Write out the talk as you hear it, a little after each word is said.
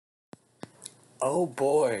Oh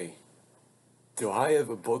boy, do I have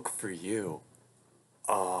a book for you.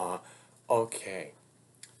 Uh, okay.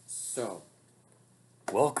 So,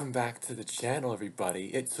 welcome back to the channel,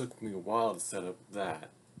 everybody. It took me a while to set up that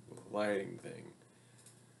lighting thing.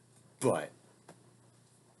 But,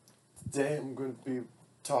 today I'm going to be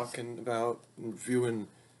talking about and reviewing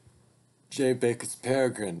Jay Baker's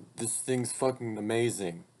Peregrine. This thing's fucking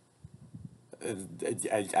amazing.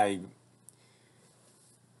 I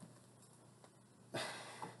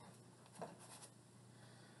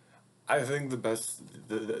I think the best,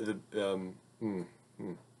 hmm,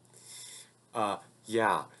 hmm. Uh,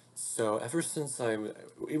 yeah. So ever since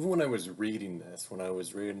even when I was reading this, when I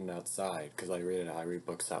was reading outside, because I read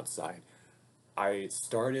books outside, I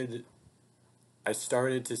started, I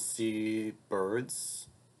started to see birds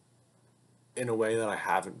in a way that I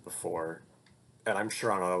haven't before, and I'm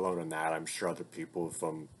sure I'm not alone in that. I'm sure other people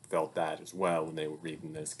felt that as well when they were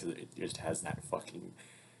reading this, because it just has that fucking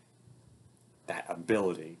that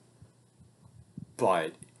ability.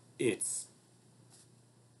 But it's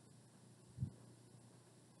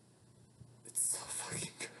it's so fucking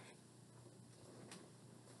good.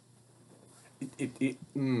 It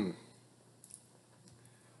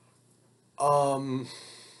um.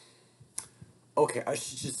 Okay, I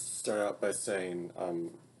should just start out by saying,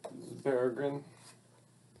 Peregrine.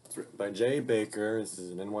 It's written by Jay Baker. This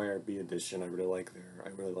is an NYRB edition. I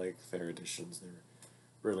really like their editions. They're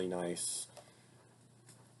really nice,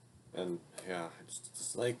 and yeah, I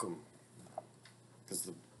just like them because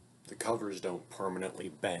the covers don't permanently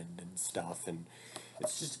bend and stuff, and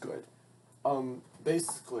it's just good.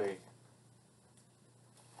 Basically,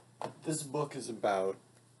 this book is about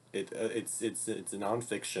it. It's a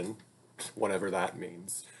nonfiction, whatever that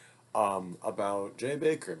means, about Jay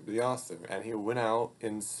Baker, the author, and he went out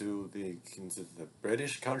into the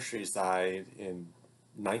British countryside in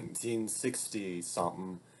 1960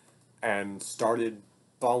 something, and started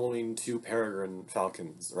following two peregrine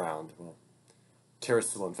falcons around. Well,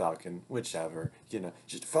 Terrasilon falcon, whichever,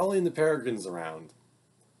 just following the peregrines around,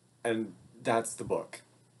 and that's the book.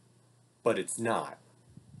 But it's not.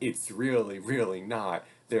 It's really, really not.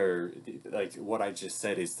 They're like what I just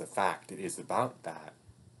said is the fact. It is about that,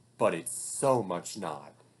 but it's so much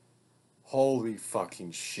not. Holy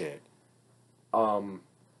fucking shit. Um,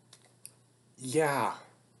 yeah.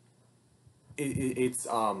 It's.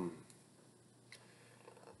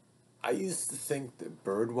 I used to think that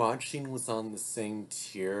bird watching was on the same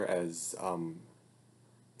tier as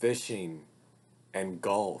fishing and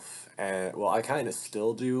golf, and well, I kind of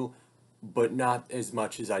still do, but not as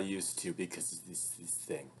much as I used to because of this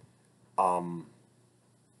thing. Um,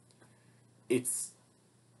 it's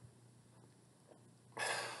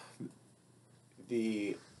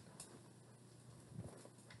the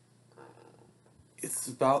it's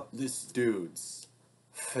about this dude's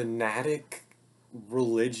fanatic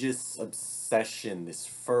religious obsession, this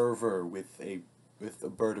fervor with a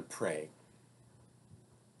bird of prey.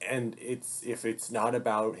 And it's if it's not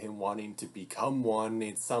about him wanting to become one,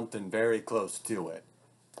 it's something very close to it.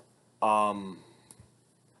 Um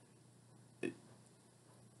it-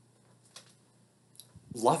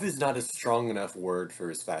 Love is not a strong enough word for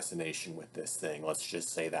his fascination with this thing. Let's just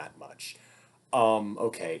say that much.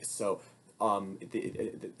 Okay, so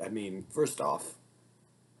I mean, first off,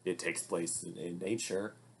 it takes place in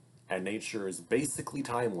nature, and nature is basically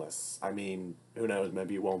timeless. I mean, who knows,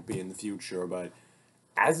 maybe it won't be in the future, but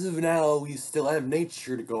as of now, we still have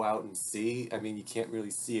nature to go out and see. I mean, you can't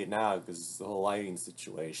really see it now because it's the whole lighting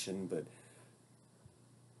situation, but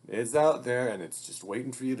it's out there and it's just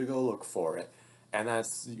waiting for you to go look for it. And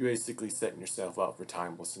that's you basically setting yourself up for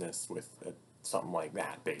timelessness with something like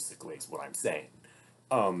that, basically, is what I'm saying.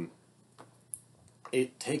 Um,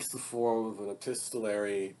 it takes the form of an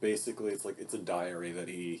epistolary, basically, it's a diary that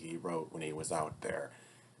he wrote when he was out there.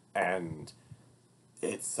 And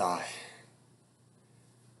it's,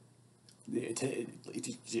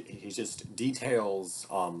 he just details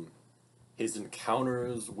his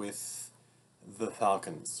encounters with the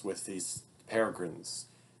falcons, with these peregrines,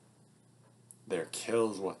 their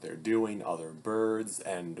kills, what they're doing, other birds,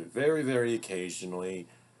 and very, very occasionally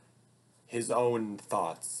his own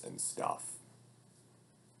thoughts and stuff.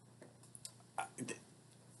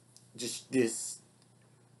 Just this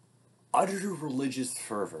utter religious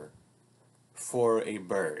fervor for a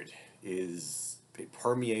bird is it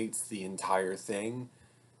permeates the entire thing,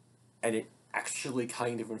 and it actually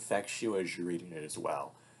kind of infects you as you're reading it as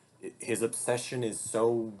well. His obsession is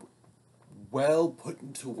so well put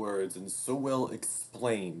into words and so well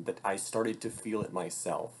explained that I started to feel it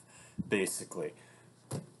myself, basically.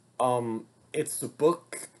 It's a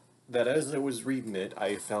book that as I was reading it,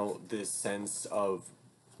 I felt this sense of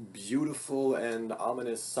beautiful and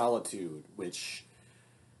ominous solitude, which,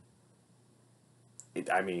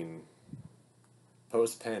 I mean,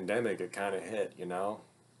 post pandemic, it kind of hit, you know?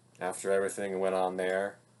 After everything went on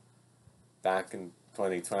there back in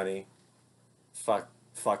 2020.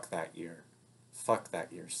 Fuck that year. Fuck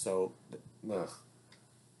that year. So, ugh.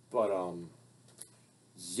 But,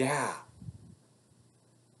 yeah.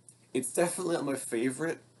 It's definitely not my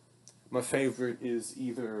favorite. My favorite is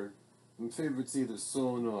either My favorite's either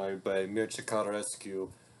Solenoid by Mircea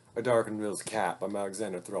Rescue or Dark and Mill's Cat by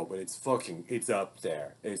Alexander Throw, but it's up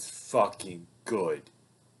there. It's fucking good.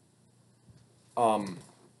 Um,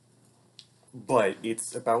 but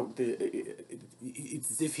it's about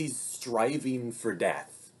it's as if he's striving for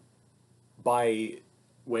death by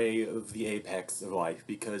way of the apex of life,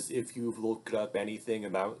 because if you've looked up anything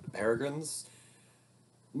about peregrines,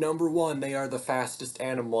 number one, they are the fastest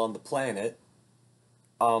animal on the planet.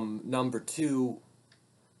 Number two,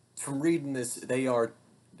 from reading this, they are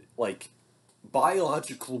like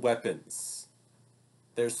biological weapons.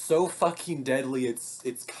 They're so fucking deadly.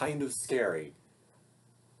 It's kind of scary.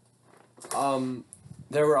 Um,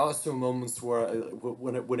 there were also moments where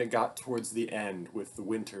when it got towards the end with the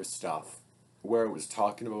winter stuff, where it was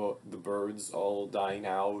talking about the birds all dying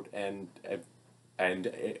out and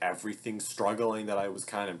everything struggling, that I was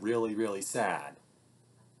kind of really sad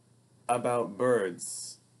about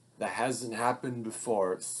birds. That hasn't happened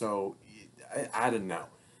before, so I don't know.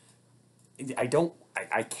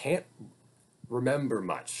 I can't remember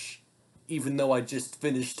much, even though I just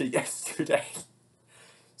finished it yesterday.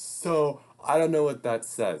 So I don't know what that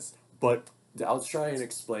says, but I'll try and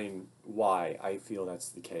explain why I feel that's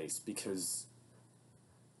the case. Because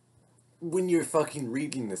when you're fucking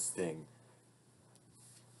reading this thing,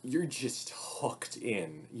 you're just hooked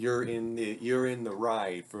in. You're in the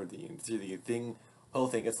ride for the thing, whole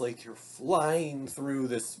thing. It's like you're flying through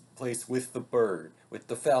this place with the bird, with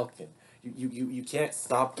the falcon. You can't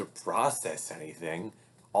stop to process anything.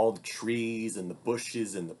 All the trees and the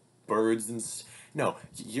bushes and the birds no,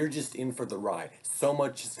 you're just in for the ride. So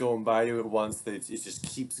much is going by you at once that it just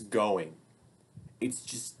keeps going. It's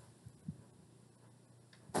just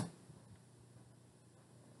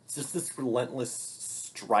it's just this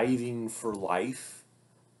relentless striving for life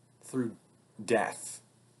through death.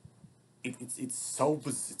 It's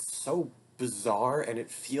so bizarre, and it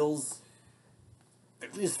feels,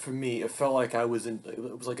 at least for me, it felt like I was in.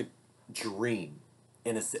 It was like a dream,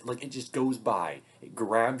 like it just goes by. It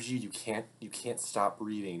grabs you. You can't stop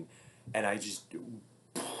reading, and I just.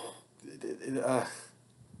 Uh,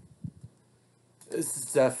 this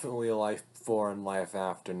is definitely a life before and life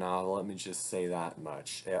after novel. Let me just say that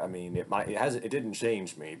much. I mean, it didn't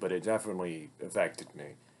change me, but it definitely affected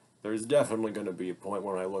me. There's definitely going to be a point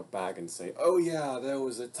where I look back and say, "Oh yeah, there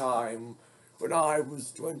was a time when I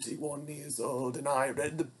was 21 years old and I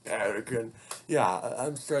read the Peregrine." Yeah,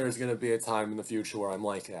 I'm sure there's going to be a time in the future where I'm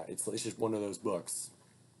like that. It's just one of those books.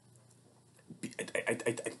 Because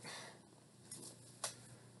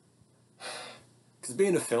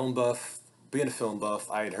being a film buff,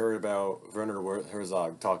 I had heard about Werner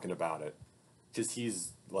Herzog talking about it, because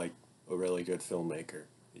he's like a really good filmmaker.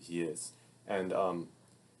 He is, and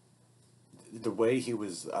the way he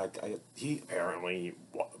was, he apparently,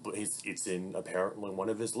 it's in apparently one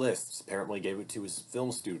of his lists. Apparently, gave it to his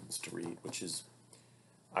film students to read, which is,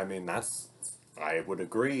 I mean, I would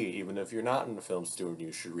agree. Even if you're not a film student,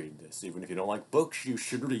 you should read this. Even if you don't like books, you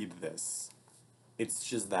should read this. It's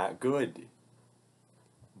just that good.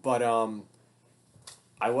 But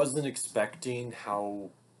I wasn't expecting how.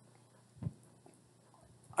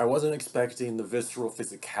 I wasn't expecting the visceral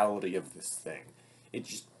physicality of this thing. It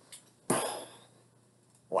just,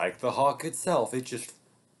 like the hawk itself, it just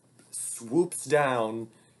swoops down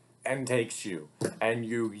and takes you. And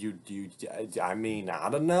I mean, I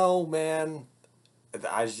don't know, man.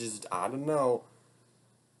 I don't know.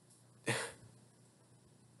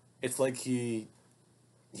 It's like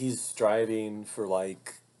he's striving for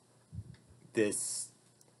like this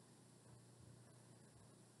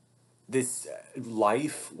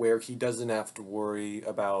life where he doesn't have to worry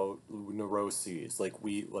about neuroses like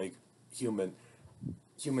human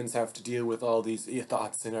humans have to deal with all these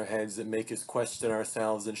thoughts in our heads that make us question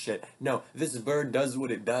ourselves and shit. No, this bird does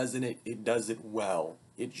what it does, and it does it well.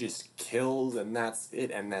 It just kills, and that's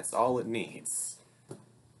it, and that's all it needs.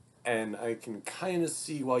 And I can kind of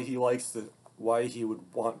see why he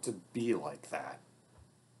would want to be like that.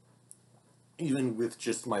 Even with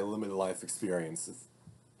just my limited life experience of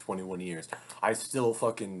 21 years, I still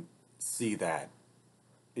fucking see that.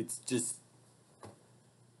 It's just,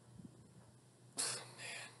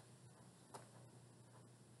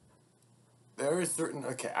 there are certain,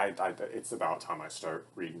 okay, it's about time I start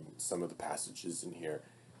reading some of the passages in here.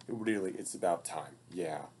 It's about time.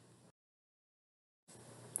 Yeah.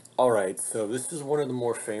 Alright, so this is one of the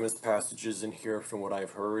more famous passages in here from what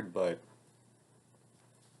I've heard, but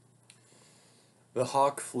the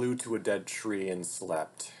hawk flew to a dead tree and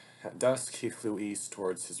slept. At dusk he flew east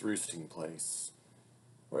towards his roosting place.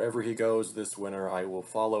 Wherever he goes this winter, I will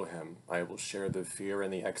follow him. I will share the fear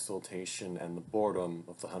and the exultation and the boredom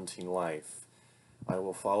of the hunting life. I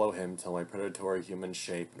will follow him till my predatory human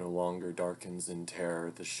shape no longer darkens in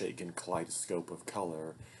terror the shaken kaleidoscope of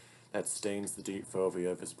color that stains the deep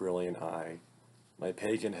fovea of his brilliant eye. My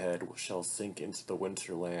pagan head shall sink into the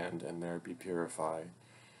winter land and there be purified.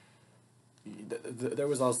 There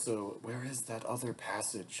was also, where is that other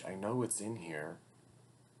passage? I know it's in here.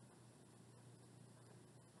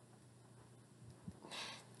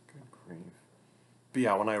 Good grief. But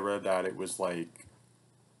yeah, when I read that, it was like,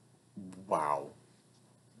 wow.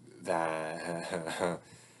 That.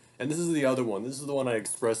 And this is the other one. This is the one I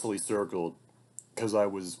expressly circled because I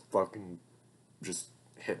was fucking just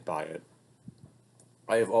hit by it.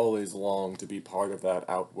 I have always longed to be part of that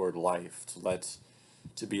outward life,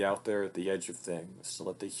 to be out there at the edge of things, to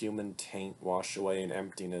let the human taint wash away in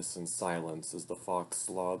emptiness and silence as the fox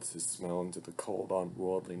sloths his smell into the cold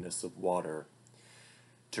unworldliness of water,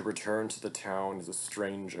 to return to the town as a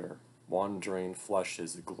stranger, wandering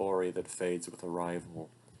flushes a glory that fades with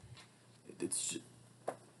arrival. It's just,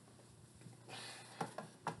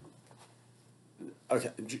 okay,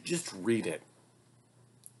 just read it.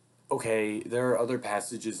 Okay, there are other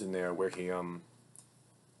passages in there where he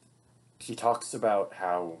talks about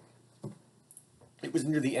how it was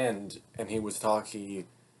near the end, and he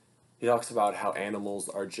talks about how animals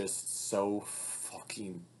are just so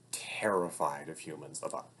fucking terrified of humans.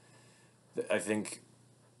 I think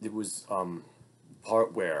it was it was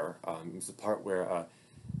the part where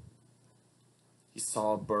he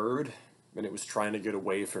saw a bird and it was trying to get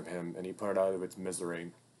away from him, and he put it out of its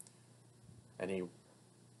misery, and he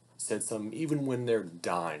said some, even when they're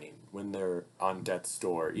dying, when they're on death's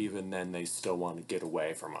door, even then they still want to get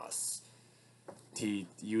away from us. He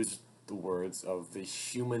used the words of the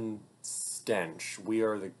human stench. We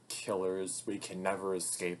are the killers. We can never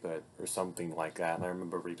escape it, or something like that. And I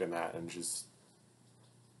remember reading that and just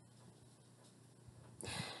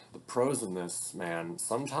the prose in this, man.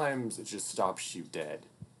 Sometimes it just stops you dead.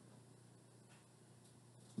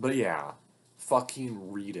 But yeah,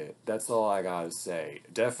 fucking read it. That's all I gotta say.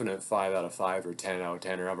 Definite 5 out of 5 or 10 out of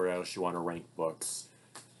 10 or however else you want to rank books.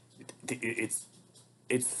 It's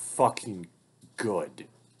fucking good.